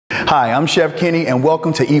Hi, I'm Chef Kenny, and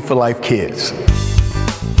welcome to Eat for Life Kids.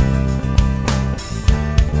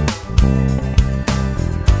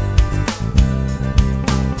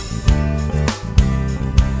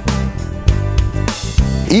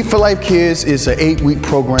 Eat for Life Kids is an 8-week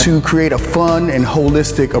program to create a fun and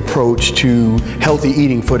holistic approach to healthy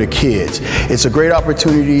eating for the kids. It's a great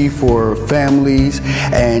opportunity for families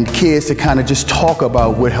and kids to kind of just talk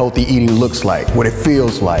about what healthy eating looks like, what it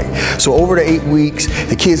feels like. So over the 8 weeks,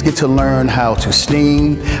 the kids get to learn how to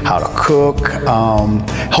steam, how to cook,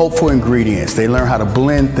 helpful ingredients. They learn how to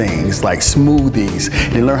blend things like smoothies.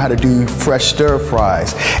 They learn how to do fresh stir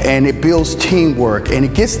fries. And it builds teamwork, and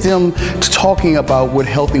it gets them to talking about what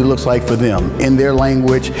healthy looks like for them in their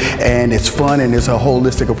language, and it's fun and it's a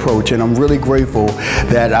holistic approach, and I'm really grateful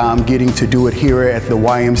that I'm getting to do it here at the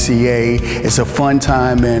YMCA. It's a fun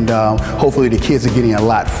time, and hopefully the kids are getting a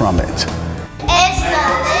lot from it. It's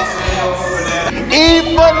delicious.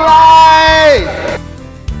 Eat for Life!